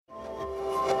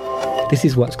This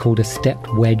is what's called a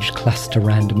stepped wedge cluster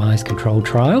randomised controlled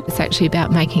trial. It's actually about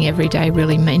making every day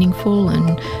really meaningful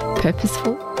and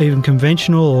purposeful. Even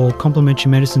conventional or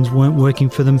complementary medicines weren't working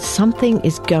for them. Something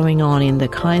is going on in the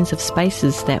kinds of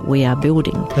spaces that we are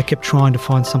building. They kept trying to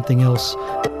find something else.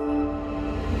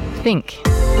 Think.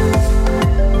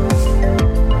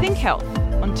 Think Health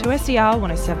on 2SER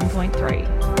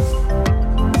 107.3.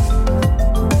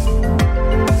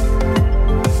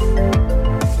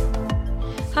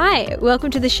 Hi,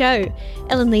 welcome to the show.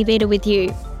 Ellen Leibeder with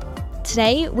you.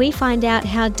 Today, we find out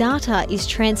how data is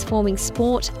transforming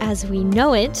sport as we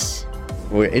know it.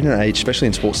 We're in an age, especially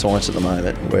in sports science at the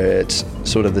moment, where it's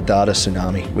sort of the data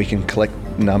tsunami. We can collect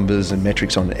numbers and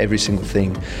metrics on every single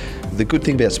thing. The good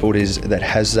thing about sport is that it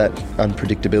has that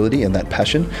unpredictability and that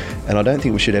passion, and I don't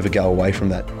think we should ever go away from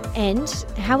that. And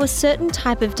how a certain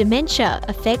type of dementia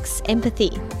affects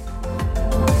empathy.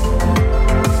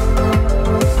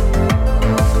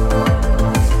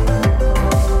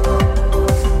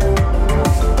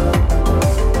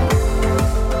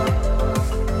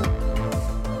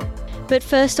 But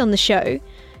first on the show,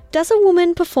 does a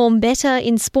woman perform better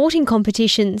in sporting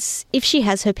competitions if she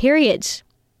has her period?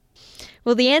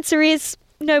 Well, the answer is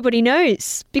nobody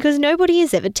knows, because nobody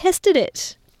has ever tested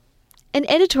it. An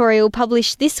editorial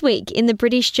published this week in the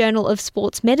British Journal of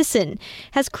Sports Medicine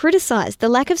has criticised the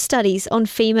lack of studies on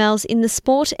females in the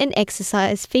sport and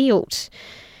exercise field.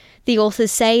 The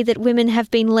authors say that women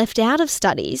have been left out of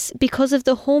studies because of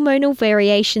the hormonal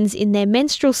variations in their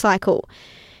menstrual cycle.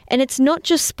 And it's not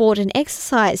just sport and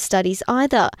exercise studies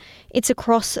either, it's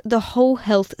across the whole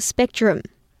health spectrum.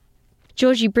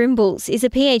 Georgie Brimbles is a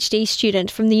PhD student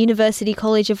from the University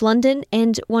College of London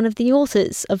and one of the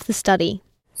authors of the study.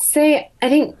 So I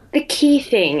think the key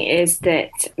thing is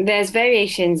that there's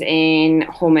variations in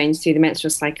hormones through the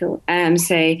menstrual cycle.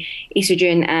 So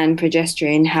estrogen and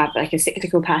progesterone have like a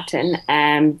cyclical pattern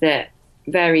that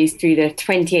varies through the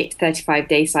 28 to 35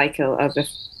 day cycle of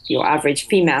your average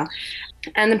female.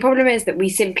 And the problem is that we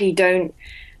simply don't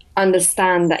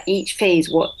understand that each phase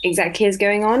what exactly is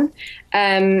going on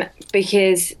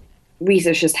because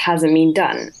research just hasn't been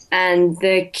done. And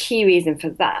the key reason for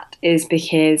that is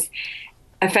because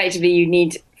effectively you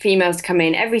need females to come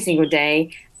in every single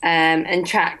day and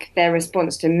track their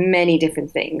response to many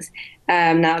different things.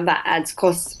 Now that adds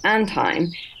costs and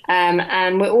time.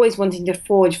 And we're always wanting to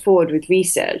forge forward with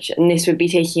research, and this would be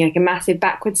taking like a massive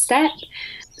backward step.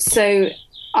 So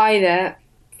either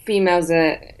females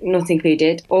are not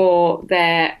included or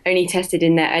they're only tested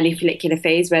in their early follicular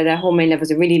phase where their hormone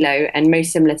levels are really low and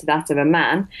most similar to that of a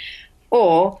man,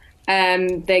 or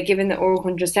they're given the oral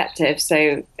contraceptive,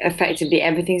 so effectively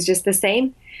everything's just the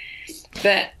same.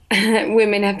 But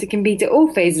women have to compete at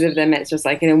all phases of their menstrual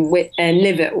cycle and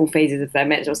live at all phases of their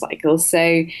menstrual cycle.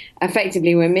 So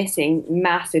effectively we're missing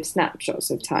massive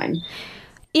snapshots of time.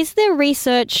 Is there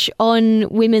research on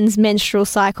women's menstrual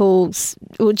cycles,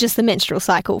 or just the menstrual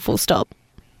cycle, full stop?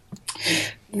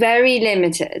 Very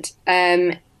limited.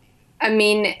 Away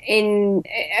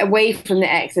from the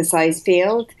exercise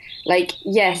field, like,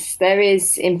 yes, there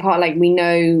is in part, like, we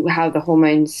know how the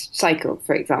hormones cycle,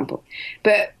 for example,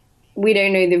 but we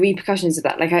don't know the repercussions of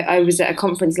that. Like, I was at a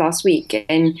conference last week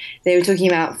and they were talking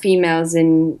about females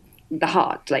in the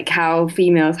heart, like how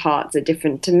females' hearts are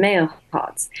different to male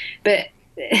hearts. But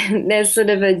there's sort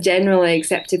of a generally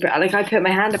accepted, like, I put my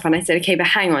hand up and I said, okay, but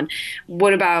hang on,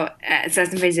 what about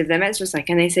certain phases of their menstrual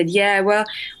cycle? And they said, yeah, well,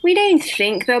 we don't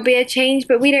think there'll be a change,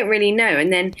 but we don't really know.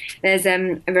 And then there's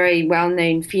a very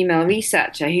well-known female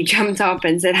researcher who jumped up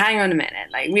and said, hang on a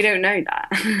minute, like, we don't know that.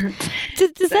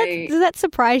 Does that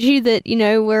surprise you that, you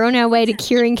know, we're on our way to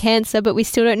curing cancer, but we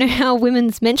still don't know how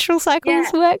women's menstrual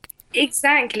cycles work?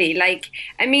 Exactly. Like,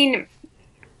 I mean,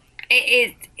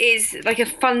 it is like a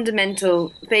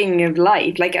fundamental thing of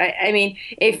life. Like, I mean,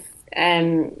 if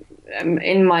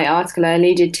in my article I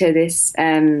alluded to this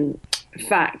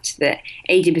fact that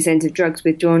 80% of drugs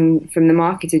withdrawn from the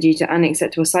market are due to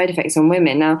unacceptable side effects on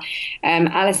women. Now,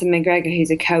 Alison McGregor,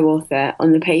 who's a co-author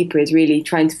on the paper, is really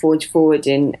trying to forge forward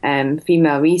in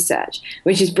female research,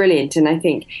 which is brilliant. And I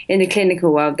think in the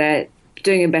clinical world, they're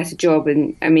doing a better job.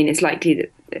 And I mean, it's likely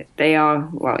that they are,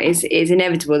 well, it's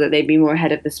inevitable that they'd be more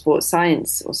ahead of the sports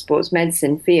science or sports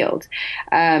medicine field.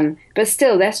 But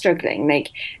still, they're struggling.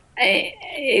 Like,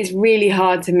 it's really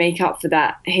hard to make up for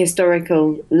that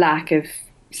historical lack of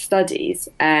studies.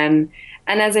 And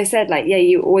as I said, like, yeah,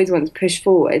 you always want to push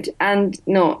forward and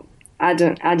not add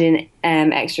in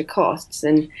extra costs.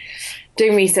 And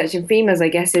doing research in females, I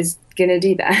guess, is going to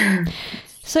do that.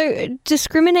 So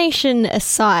discrimination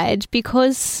aside,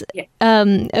 because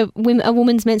a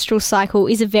woman's menstrual cycle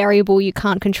is a variable you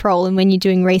can't control, and when you're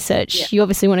doing research, you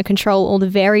obviously want to control all the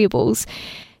variables.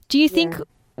 Do you think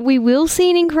we will see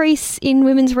an increase in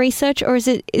women's research, or is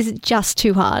it just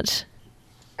too hard?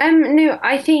 No,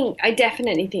 I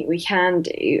definitely think we can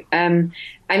do.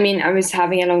 I was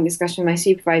having a long discussion with my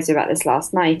supervisor about this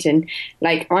last night, and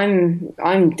like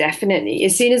I'm definitely,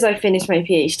 as soon as I finish my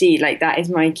PhD, like that is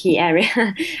my key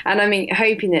area, and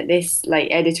hoping that this like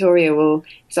editorial will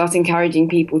start encouraging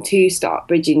people to start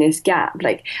bridging this gap.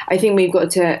 Like I think we've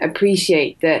got to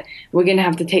appreciate that we're going to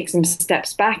have to take some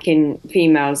steps back in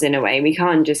females in a way. We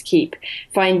can't just keep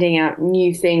finding out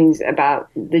new things about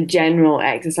the general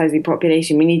exercising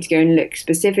population. We need to go and look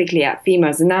specifically at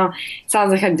females. And now it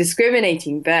sounds like I'm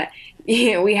discriminating, but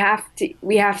we have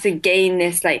to gain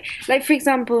this, like for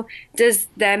example, does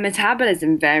their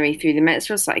metabolism vary through the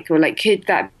menstrual cycle? Like could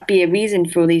that be a reason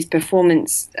for these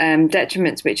performance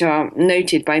detriments which are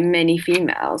noted by many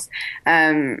females?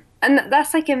 And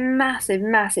that's like a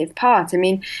massive part. I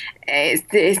mean,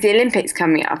 it's the Olympics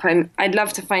coming up. I'd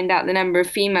love to find out the number of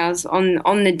females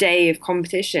on the day of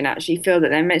competition actually feel that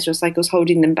their menstrual cycle's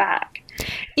holding them back.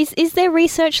 Is there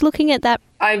research looking at that?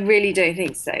 I really don't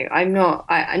think so. Not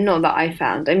that I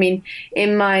found. I mean,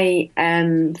 in my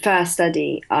first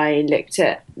study, I looked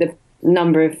at the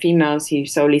number of females who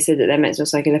solely said that their menstrual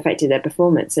cycle affected their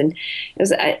performance, and it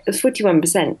was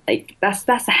 41%. Like that's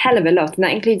a hell of a lot, and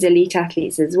that includes elite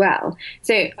athletes as well.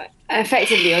 So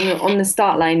effectively, on the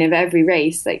start line of every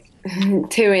race, like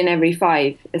 2 in every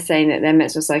 5 are saying that their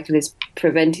menstrual cycle is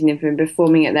preventing them from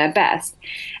performing at their best,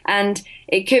 and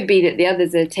it could be that the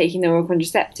others are taking the oral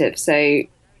contraceptive, so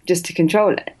just to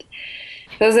control it.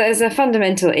 There's a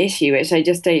fundamental issue which I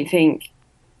just don't think.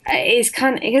 It's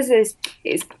kind of because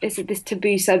it's this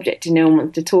taboo subject and no one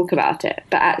wants to talk about it,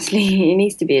 but actually it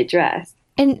needs to be addressed.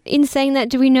 And in saying that,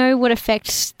 do we know what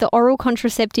effect the oral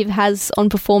contraceptive has on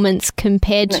performance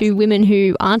compared to women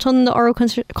who aren't on the oral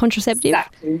contraceptive?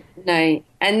 Exactly. No,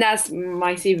 and that's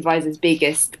my supervisor's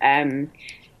biggest kind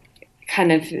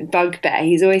of bugbear.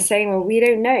 He's always saying, well, we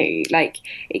don't know. Like,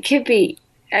 it could be,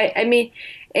 I mean,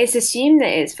 it's assumed that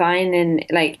it's fine, and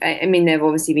like there've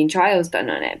obviously been trials done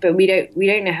on it, but we don't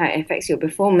know how it affects your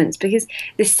performance, because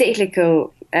the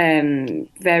cyclical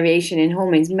variation in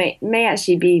hormones may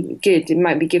actually be good. It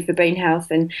might be good for bone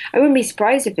health, and I wouldn't be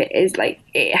surprised if it is. Like,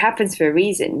 it happens for a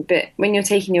reason, but when you're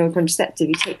taking your contraceptive,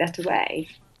 you take that away.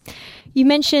 You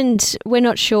mentioned we're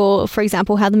not sure, for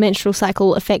example, how the menstrual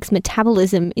cycle affects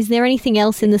metabolism. Is there anything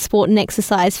else in the sport and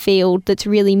exercise field that's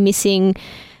really missing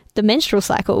the menstrual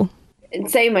cycle?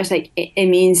 So much, like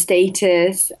immune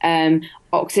status,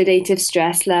 oxidative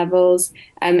stress levels,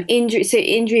 injury. So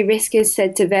injury risk is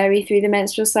said to vary through the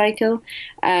menstrual cycle.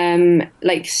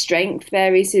 Like strength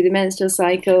varies through the menstrual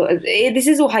cycle. This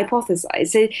is all hypothesized.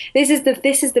 So this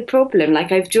is the problem.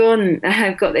 Like I've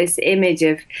got this image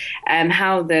of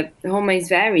how the hormones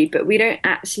vary, but we don't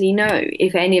actually know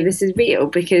if any of this is real,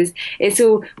 because it's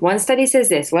all one study says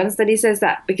this, one study says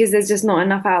that, because there's just not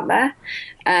enough out there.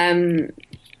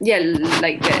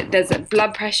 There's a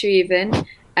blood pressure even.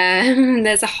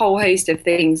 There's a whole host of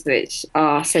things which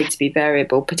are said to be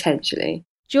variable potentially.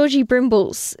 Georgie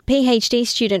Brimbles, PhD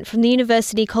student from the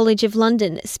University College of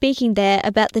London, speaking there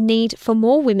about the need for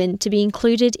more women to be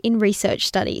included in research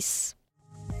studies.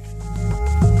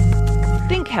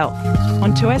 Think Health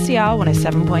on 2SER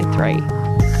 107.3.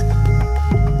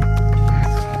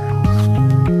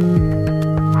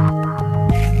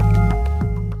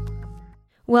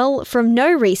 Well, from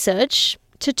no research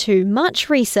to too much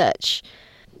research.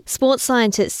 Sports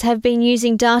scientists have been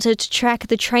using data to track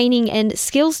the training and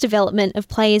skills development of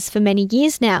players for many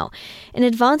years now, and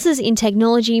advances in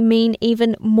technology mean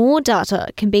even more data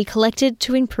can be collected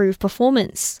to improve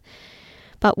performance.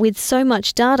 But with so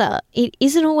much data, it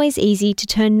isn't always easy to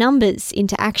turn numbers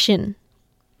into action.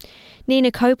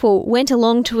 Nina Kopel went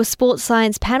along to a sports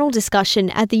science panel discussion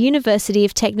at the University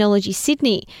of Technology,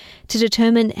 Sydney, to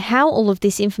determine how all of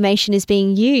this information is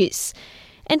being used,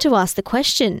 and to ask the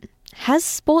question, has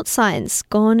sports science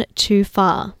gone too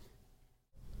far?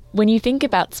 When you think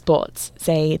about sports,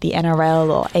 say the NRL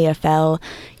or AFL,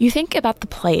 you think about the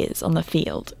players on the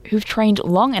field who've trained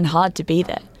long and hard to be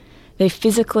there. They've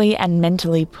physically and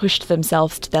mentally pushed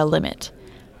themselves to their limit.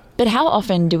 But how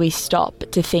often do we stop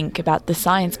to think about the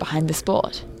science behind the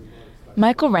sport?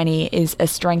 Michael Rennie is a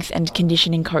strength and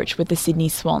conditioning coach with the Sydney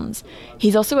Swans.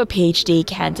 He's also a PhD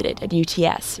candidate at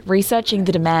UTS, researching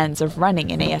the demands of running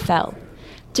in AFL.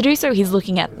 To do so, he's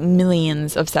looking at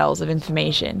millions of cells of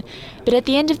information. But at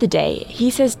the end of the day, he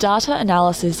says data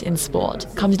analysis in sport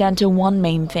comes down to one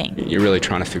main thing. You're really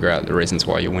trying to figure out the reasons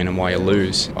why you win and why you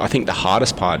lose. I think the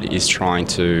hardest part is trying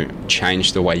to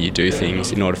change the way you do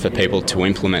things in order for people to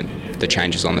implement the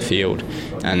changes on the field.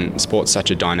 And sport's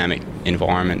such a dynamic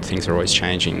environment. Things are always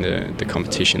changing. The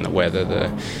competition, the weather,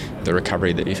 the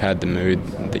recovery that you've had, the mood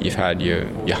that you've had,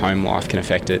 your home life can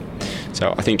affect it.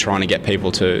 So I think trying to get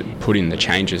people to put in the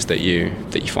changes that you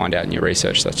find out in your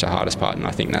research, that's the hardest part, and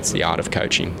I think that's the art of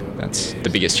coaching. That's the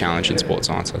biggest challenge in sports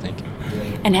science, I think.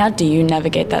 And how do you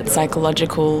navigate that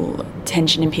psychological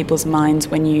tension in people's minds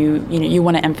when you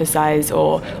want to emphasise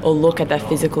or look at their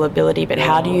physical ability, but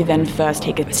how do you then first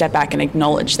take a step back and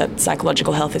acknowledge that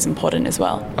psychological health is important as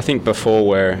well? I think before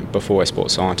we're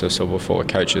sports scientists or before we're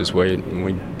coaches, we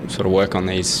sort of work on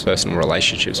these personal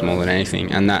relationships more than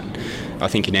anything, and that I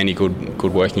think in any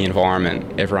good working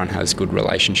environment, everyone has good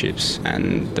relationships,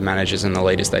 and the managers and the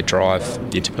leaders, they drive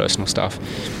the interpersonal stuff.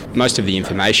 Most of the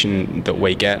information that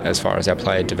we get as far as our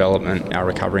player development, our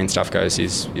recovery and stuff goes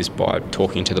is by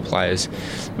talking to the players.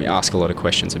 We ask a lot of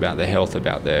questions about their health,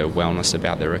 about their wellness,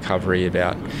 about their recovery,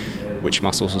 about which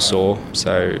muscles are sore.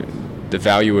 So the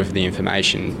value of the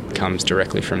information comes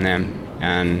directly from them,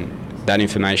 and that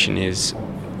information is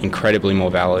incredibly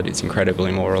more valid, it's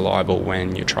incredibly more reliable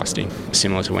when you're trusting.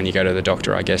 Similar to when you go to the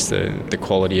doctor, I guess the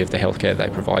quality of the healthcare they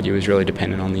provide you is really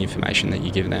dependent on the information that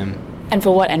you give them. And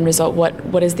for what end result,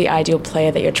 what is the ideal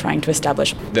player that you're trying to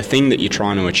establish? The thing that you're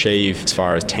trying to achieve as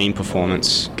far as team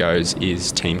performance goes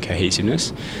is team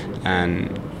cohesiveness,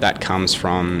 and that comes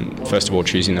from, first of all,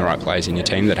 choosing the right players in your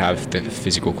team that have the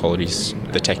physical qualities,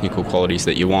 the technical qualities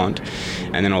that you want,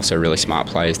 and then also really smart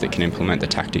players that can implement the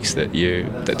tactics that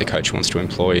the coach wants to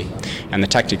employ. And the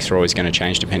tactics are always going to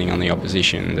change depending on the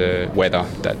opposition, the weather,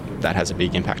 that has a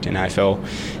big impact in AFL.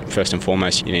 First and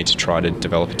foremost, you need to try to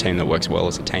develop a team that works well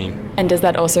as a team. And does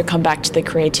that also come back to the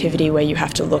creativity where you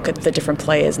have to look at the different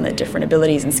players and their different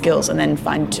abilities and skills and then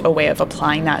find a way of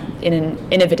applying that in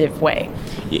an innovative way?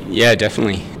 Yeah,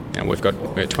 definitely. And we've got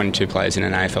 22 players in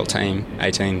an AFL team,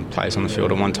 18 players on the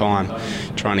field at one time.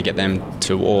 Trying to get them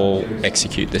to all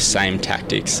execute the same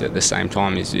tactics at the same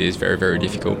time is very, very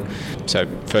difficult. So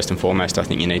first and foremost, I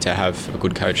think you need to have a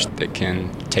good coach that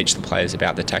can teach the players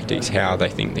about the tactics, how they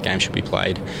think the game should be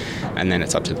played, and then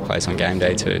it's up to the players on game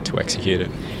day to execute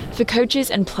it. For coaches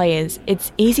and players,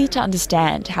 it's easy to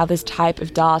understand how this type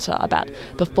of data about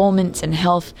performance and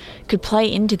health could play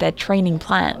into their training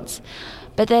plans.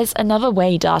 But there's another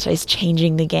way data is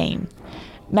changing the game.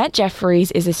 Matt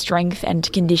Jeffries is a strength and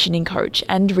conditioning coach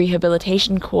and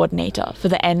rehabilitation coordinator for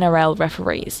the NRL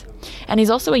referees. And he's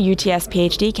also a UTS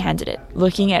PhD candidate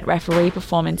looking at referee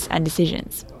performance and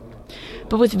decisions.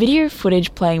 But with video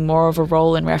footage playing more of a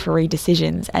role in referee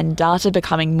decisions and data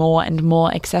becoming more and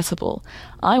more accessible,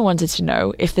 I wanted to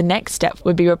know if the next step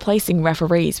would be replacing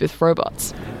referees with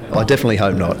robots. I definitely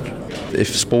hope not.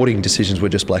 If sporting decisions were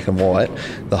just black and white,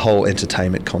 the whole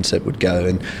entertainment concept would go,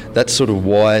 and that's sort of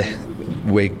why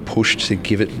we're pushed to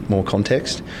give it more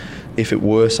context. If it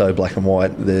were so black and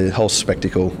white, the whole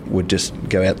spectacle would just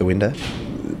go out the window.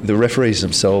 The referees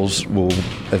themselves will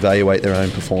evaluate their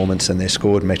own performance and they're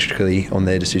scored metrically on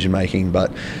their decision making,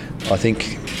 but I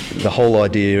think the whole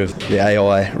idea of the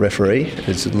AI referee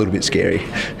is a little bit scary.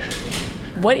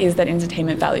 What is that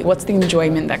entertainment value? What's the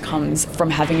enjoyment that comes from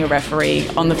having a referee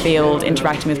on the field,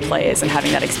 interacting with players and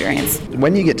having that experience?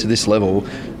 When you get to this level,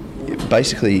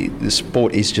 basically the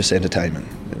sport is just entertainment.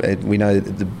 We know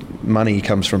that the money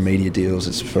comes from media deals,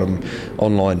 it's from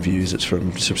online views, it's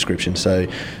from subscription. So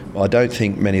I don't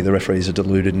think many of the referees are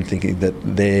deluded in thinking that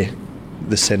they're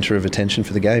the centre of attention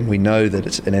for the game. We know that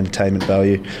it's an entertainment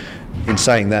value. In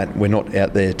saying that, we're not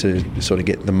out there to sort of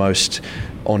get the most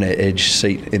on-edge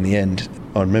seat in the end.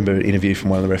 I remember an interview from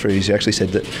one of the referees who actually said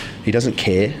that he doesn't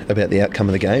care about the outcome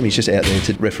of the game. He's just out there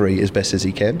to referee as best as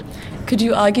he can. Could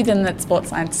you argue then that sports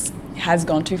science has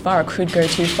gone too far or could go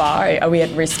too far? Are we at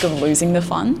risk of losing the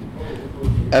fun?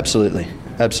 Absolutely.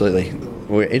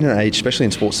 We're in an age, especially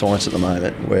in sports science at the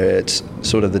moment, where it's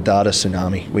sort of the data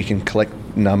tsunami. We can collect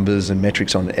numbers and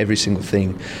metrics on every single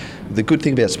thing. The good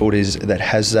thing about sport is that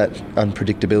has that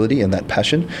unpredictability and that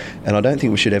passion, and I don't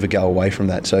think we should ever go away from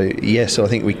that. So yes, I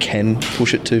think we can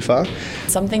push it too far.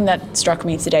 Something that struck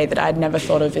me today that I'd never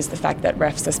thought of is the fact that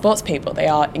refs are sports people. They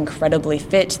are incredibly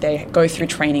fit, they go through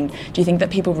training. Do you think that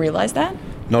people realise that?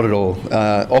 Not at all.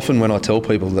 Often when I tell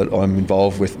people that I'm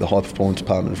involved with the high performance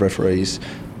department of referees,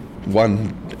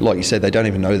 one, like you said, they don't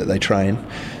even know that they train.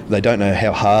 They don't know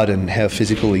how hard and how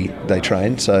physically they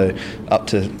train. So up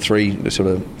to 3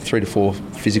 to 4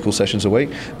 physical sessions a week,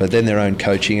 but then their own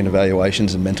coaching and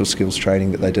evaluations and mental skills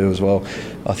training that they do as well.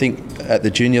 I think at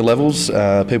the junior levels,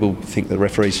 people think the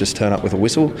referees just turn up with a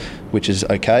whistle, which is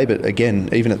okay, but again,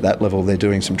 even at that level, they're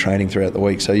doing some training throughout the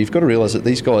week. So you've got to realise that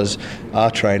these guys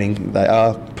are training, they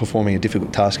are performing a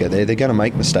difficult task out there, they're going to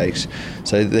make mistakes.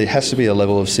 So there has to be a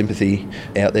level of sympathy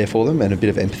out there for them and a bit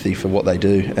of empathy for what they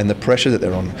do and the pressure that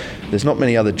they're on. There's not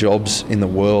many other jobs in the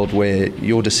world where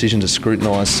your decisions are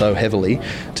scrutinised so heavily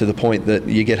to the point that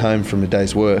you get home from a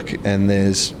day's work and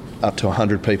there's up to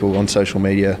 100 people on social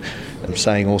media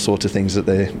saying all sorts of things that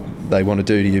they want to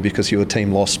do to you because your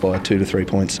team lost by 2 to 3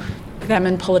 points. Them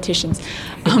and politicians.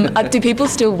 Do people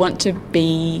still want to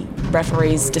be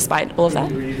referees despite all of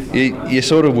that? You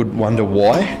sort of would wonder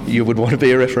why you would want to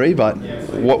be a referee, but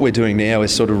what we're doing now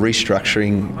is sort of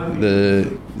restructuring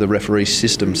the referee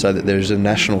system so that there's a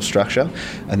national structure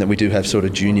and that we do have sort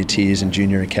of junior tiers and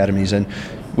junior academies, and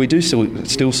we do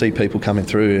still see people coming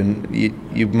through, and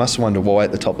you must wonder why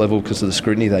at the top level because of the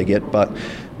scrutiny they get, but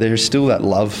there is still that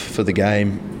love for the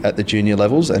game at the junior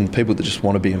levels and people that just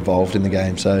want to be involved in the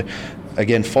game. So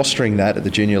again, fostering that at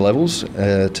the junior levels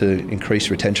to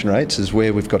increase retention rates is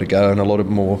where we've got to go, and a lot of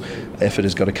more effort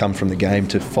has got to come from the game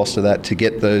to foster that, to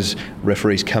get those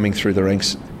referees coming through the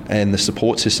ranks and the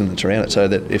support system that's around it, so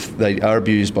that if they are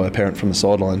abused by a parent from the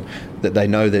sideline, that they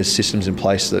know there's systems in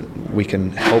place that we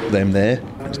can help them there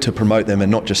to promote them and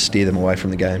not just steer them away from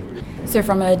the game. So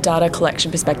from a data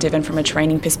collection perspective and from a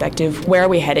training perspective, where are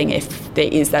we heading if there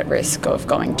is that risk of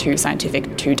going too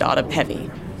scientific, too data heavy?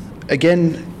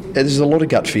 Again, there's a lot of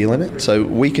gut feel in it, so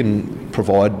we can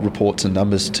provide reports and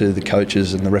numbers to the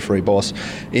coaches and the referee boss.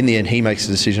 In the end, he makes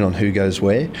the decision on who goes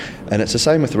where, and it's the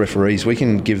same with the referees. We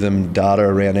can give them data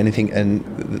around anything, and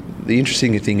the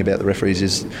interesting thing about the referees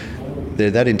is they're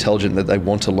that intelligent that they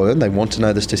want to learn, they want to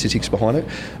know the statistics behind it,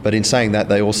 but in saying that,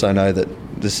 they also know that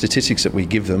the statistics that we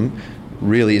give them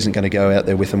really isn't going to go out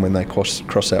there with them when they cross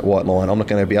that white line. I'm not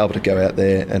going to be able to go out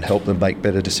there and help them make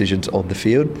better decisions on the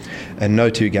field, and no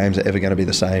 2 games are ever going to be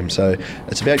the same. So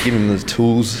it's about giving them the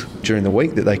tools during the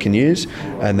week that they can use,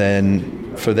 and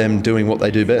then for them doing what they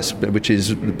do best, which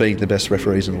is being the best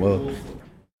referees in the world.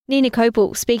 Nina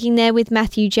Kopel speaking there with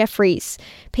Matthew Jeffries,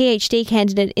 PhD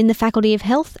candidate in the Faculty of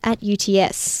Health at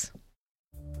UTS.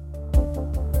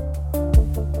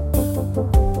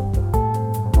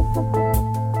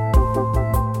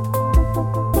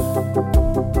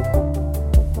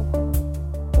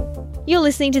 You're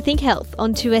listening to Think Health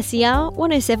on 2SER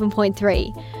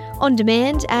 107.3, on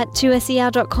demand at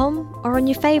 2ser.com or on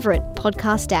your favourite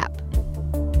podcast app.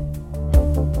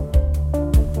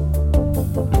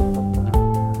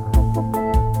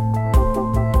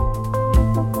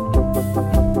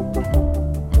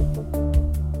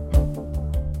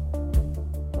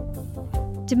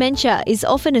 Dementia is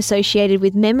often associated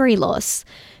with memory loss,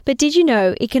 but did you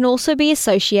know it can also be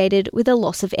associated with a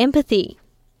loss of empathy?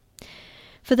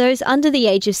 For those under the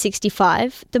age of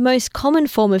 65, the most common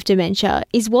form of dementia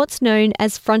is what's known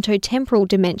as frontotemporal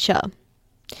dementia.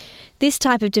 This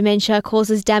type of dementia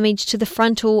causes damage to the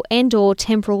frontal and/or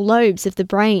temporal lobes of the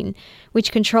brain,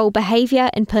 which control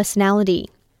behaviour and personality.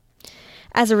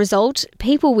 As a result,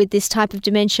 people with this type of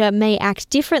dementia may act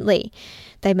differently.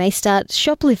 They may start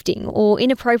shoplifting or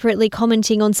inappropriately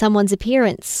commenting on someone's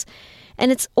appearance.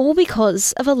 And it's all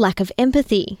because of a lack of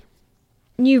empathy.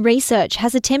 New research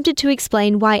has attempted to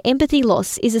explain why empathy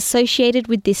loss is associated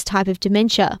with this type of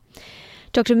dementia.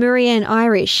 Dr. Murianne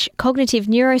Irish, cognitive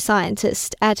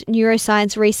neuroscientist at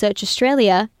Neuroscience Research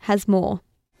Australia, has more.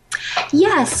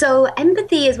 Yeah, so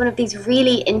empathy is one of these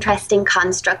really interesting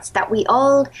constructs that we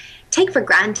all take for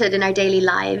granted in our daily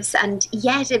lives, and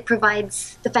yet it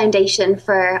provides the foundation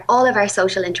for all of our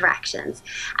social interactions.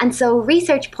 And so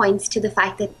research points to the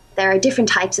fact that there are different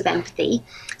types of empathy.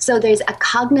 So there's a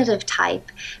cognitive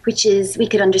type, which is, we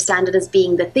could understand it as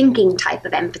being the thinking type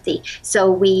of empathy.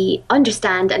 So we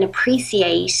understand and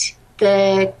appreciate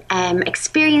the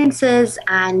experiences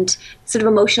and sort of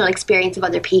emotional experience of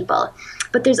other people.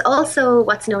 But there's also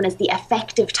what's known as the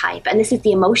affective type, and this is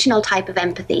the emotional type of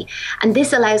empathy. And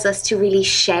this allows us to really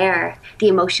share the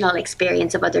emotional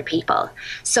experience of other people.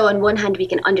 So on one hand, we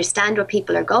can understand what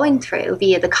people are going through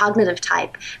via the cognitive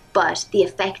type, but the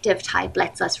affective type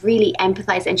lets us really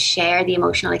empathize and share the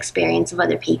emotional experience of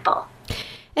other people.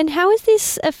 And how is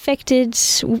this affected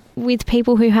with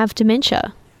people who have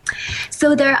dementia?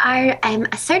 So there are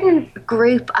a certain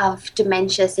group of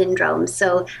dementia syndromes,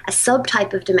 so a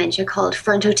subtype of dementia called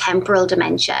frontotemporal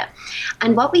dementia.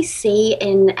 And what we see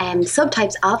in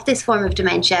subtypes of this form of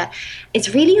dementia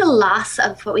is really a loss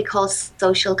of what we call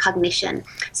social cognition.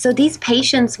 So these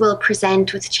patients will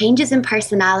present with changes in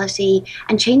personality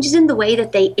and changes in the way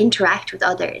that they interact with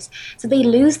others. So they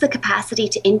lose the capacity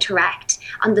to interact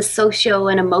on the socio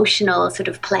and emotional sort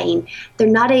of plane. They're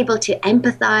not able to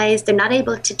empathize, they're not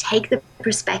able to take the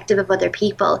perspective of other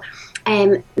people.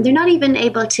 They're not even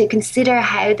able to consider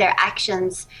how their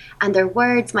actions and their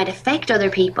words might affect other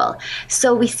people.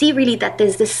 So we see really that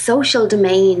there's this social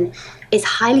domain is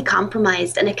highly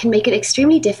compromised, and it can make it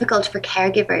extremely difficult for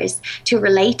caregivers to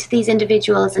relate to these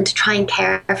individuals and to try and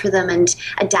care for them and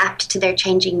adapt to their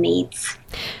changing needs.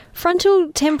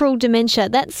 Frontotemporal dementia,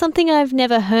 that's something I've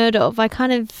never heard of. I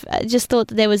kind of just thought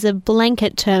that there was a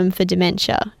blanket term for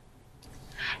dementia.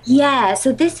 Yeah,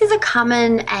 so this is a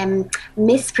common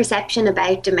misperception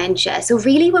about dementia. So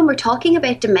really when we're talking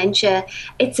about dementia,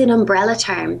 it's an umbrella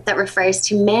term that refers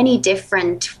to many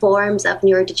different forms of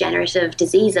neurodegenerative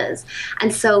diseases.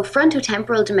 And so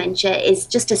frontotemporal dementia is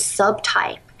just a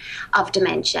subtype of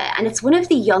dementia, and it's one of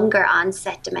the younger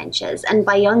onset dementias. And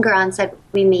by younger onset,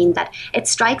 we mean that it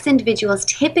strikes individuals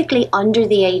typically under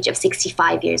the age of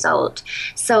 65 years old.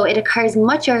 So it occurs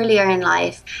much earlier in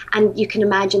life, and you can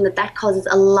imagine that that causes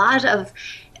a lot of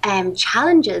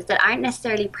challenges that aren't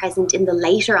necessarily present in the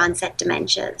later onset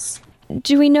dementias.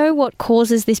 Do we know what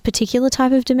causes this particular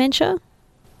type of dementia?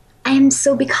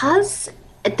 So because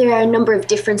there are a number of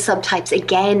different subtypes,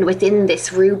 again, within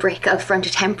this rubric of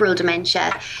frontotemporal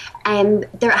dementia,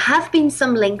 there have been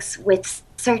some links with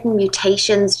certain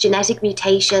mutations, genetic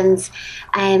mutations.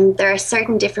 There are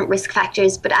certain different risk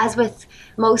factors, but as with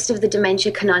most of the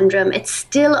dementia conundrum, it's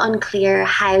still unclear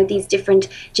how these different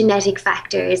genetic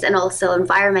factors and also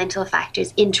environmental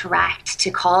factors interact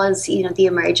to cause, the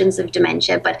emergence of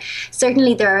dementia. But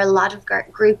certainly there are a lot of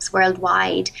groups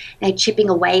worldwide now chipping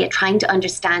away at trying to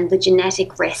understand the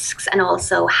genetic risks and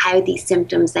also how these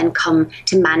symptoms then come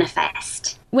to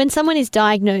manifest. When someone is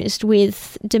diagnosed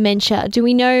with dementia, do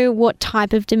we know what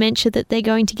type of dementia that they're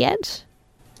going to get?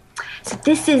 So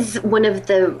this is one of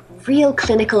the real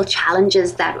clinical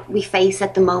challenges that we face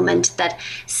at the moment, that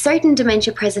certain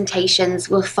dementia presentations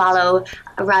will follow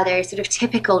a rather sort of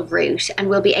typical route and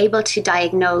will be able to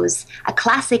diagnose a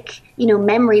classic,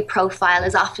 memory profile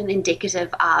is often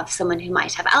indicative of someone who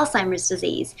might have Alzheimer's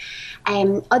disease.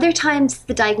 Other times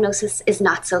the diagnosis is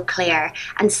not so clear,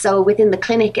 and so within the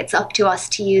clinic it's up to us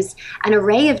to use an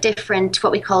array of different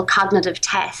what we call cognitive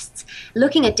tests,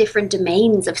 looking at different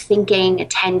domains of thinking,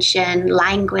 attention,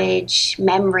 language,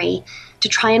 memory, to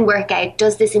try and work out,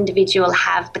 does this individual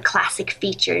have the classic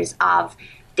features of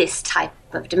this type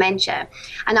of dementia?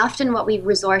 And often what we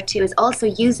resort to is also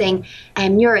using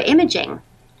neuroimaging.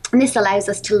 And this allows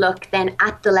us to look then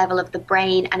at the level of the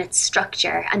brain and its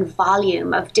structure and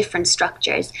volume of different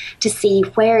structures to see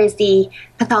where is the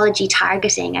pathology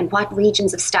targeting and what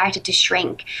regions have started to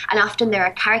shrink. And often there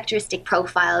are characteristic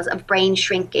profiles of brain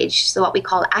shrinkage, so what we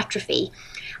call atrophy,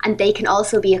 and they can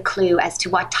also be a clue as to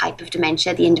what type of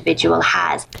dementia the individual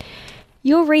has.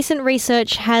 Your recent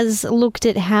research has looked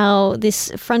at how this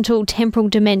frontotemporal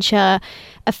dementia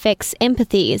affects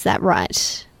empathy, is that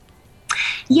right?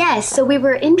 Yes, so we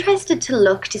were interested to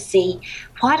look to see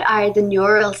what are the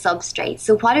neural substrates,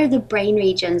 so what are the brain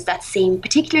regions that seem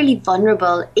particularly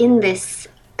vulnerable in this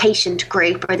patient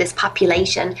group or this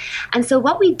population. And so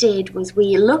what we did was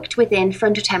we looked within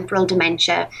frontotemporal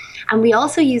dementia, and we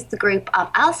also used the group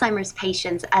of Alzheimer's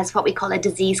patients as what we call a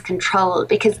disease control,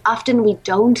 because often we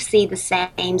don't see the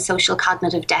same social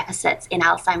cognitive deficits in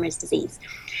Alzheimer's disease.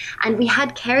 And we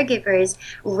had caregivers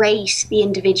rate the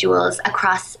individuals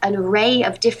across an array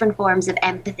of different forms of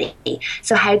empathy.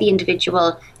 So how the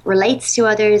individual relates to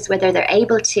others, whether they're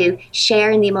able to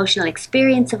share in the emotional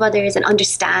experience of others and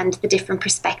understand the different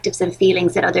perspectives and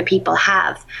feelings that other people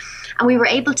have. And we were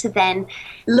able to then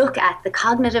look at the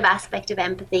cognitive aspect of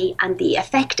empathy and the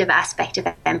affective aspect of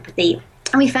empathy.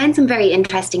 And we found some very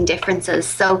interesting differences.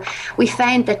 So we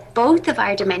found that both of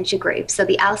our dementia groups, so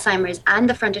the Alzheimer's and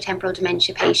the frontotemporal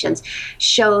dementia patients,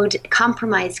 showed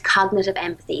compromised cognitive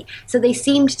empathy. So they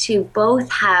seemed to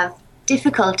both have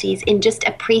difficulties in just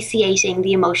appreciating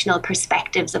the emotional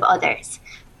perspectives of others.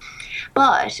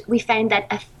 But we found that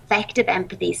affective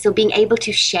empathy, so being able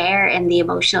to share in the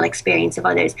emotional experience of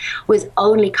others, was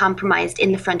only compromised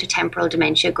in the frontotemporal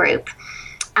dementia group.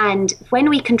 And when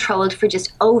we controlled for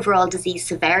just overall disease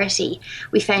severity,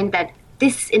 we found that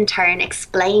this in turn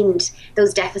explained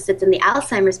those deficits in the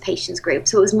Alzheimer's patients group.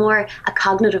 So it was more a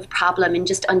cognitive problem in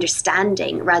just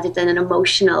understanding rather than an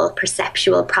emotional,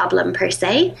 perceptual problem per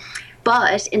se.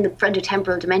 But in the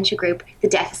frontotemporal dementia group, the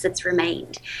deficits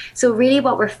remained. So really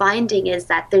what we're finding is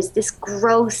that there's this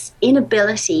gross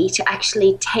inability to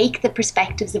actually take the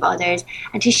perspectives of others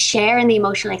and to share in the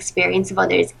emotional experience of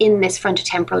others in this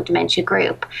frontotemporal dementia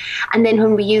group. And then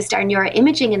when we used our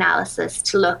neuroimaging analysis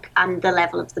to look on the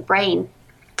level of the brain,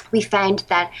 we found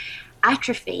that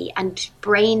atrophy and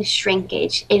brain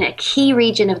shrinkage in a key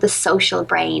region of the social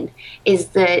brain is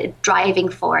the driving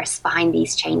force behind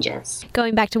these changes.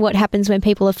 Going back to what happens when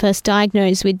people are first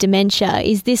diagnosed with dementia,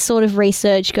 is this sort of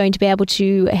research going to be able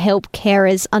to help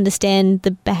carers understand the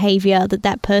behaviour that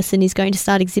that person is going to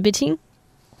start exhibiting?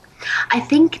 I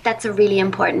think that's a really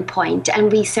important point,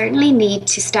 and we certainly need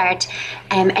to start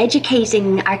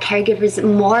educating our caregivers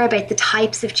more about the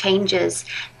types of changes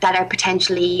that are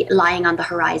potentially lying on the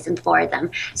horizon for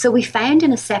them. So we found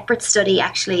in a separate study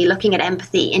actually looking at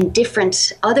empathy in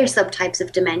different other subtypes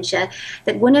of dementia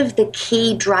that one of the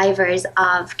key drivers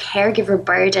of caregiver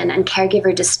burden and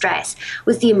caregiver distress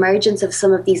was the emergence of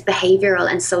some of these behavioural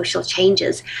and social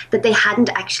changes that they hadn't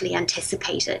actually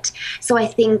anticipated. So I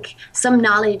think some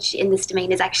knowledge in this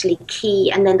domain is actually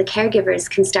key, and then the caregivers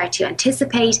can start to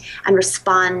anticipate and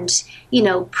respond,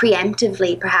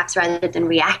 preemptively perhaps rather than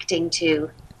reacting to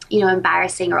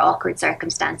embarrassing or awkward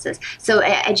circumstances. So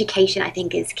education, I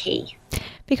think, is key.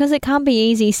 Because it can't be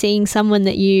easy seeing someone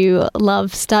that you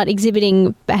love start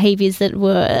exhibiting behaviours that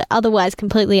were otherwise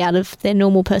completely out of their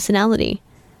normal personality.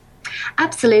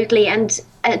 Absolutely. And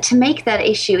to make that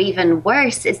issue even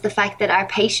worse is the fact that our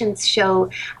patients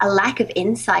show a lack of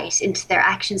insight into their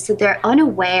actions. So they're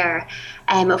unaware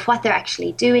of what they're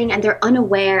actually doing, and they're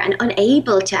unaware and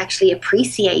unable to actually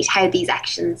appreciate how these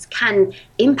actions can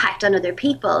impact on other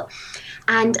people.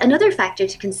 And another factor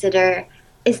to consider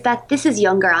is that this is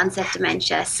younger onset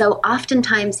dementia. So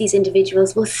oftentimes these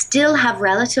individuals will still have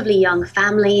relatively young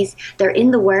families, they're in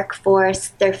the workforce,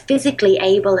 they're physically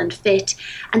able and fit.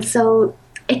 And so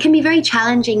it can be very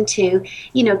challenging to,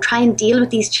 try and deal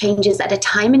with these changes at a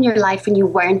time in your life when you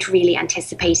weren't really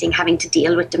anticipating having to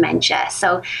deal with dementia.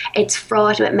 So it's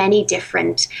fraught with many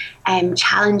different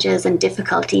challenges and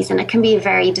difficulties, and it can be a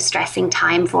very distressing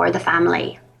time for the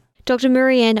family. Dr.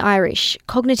 Murray-Ann Irish,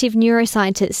 cognitive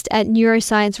neuroscientist at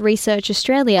Neuroscience Research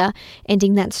Australia,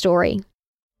 ending that story.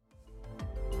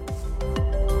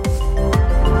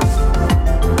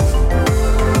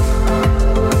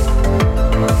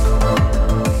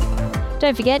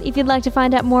 Don't forget, if you'd like to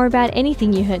find out more about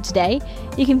anything you heard today,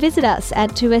 you can visit us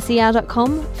at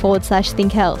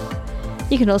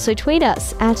 2ser.com/thinkhealth. You can also tweet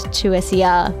us at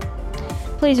 2ser.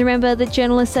 Please remember that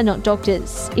journalists are not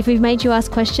doctors. If we've made you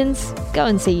ask questions, go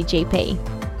and see your GP.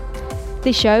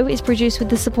 This show is produced with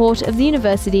the support of the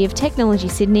University of Technology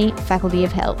Sydney Faculty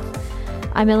of Health.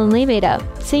 I'm Ellen Leabeater.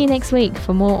 See you next week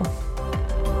for more.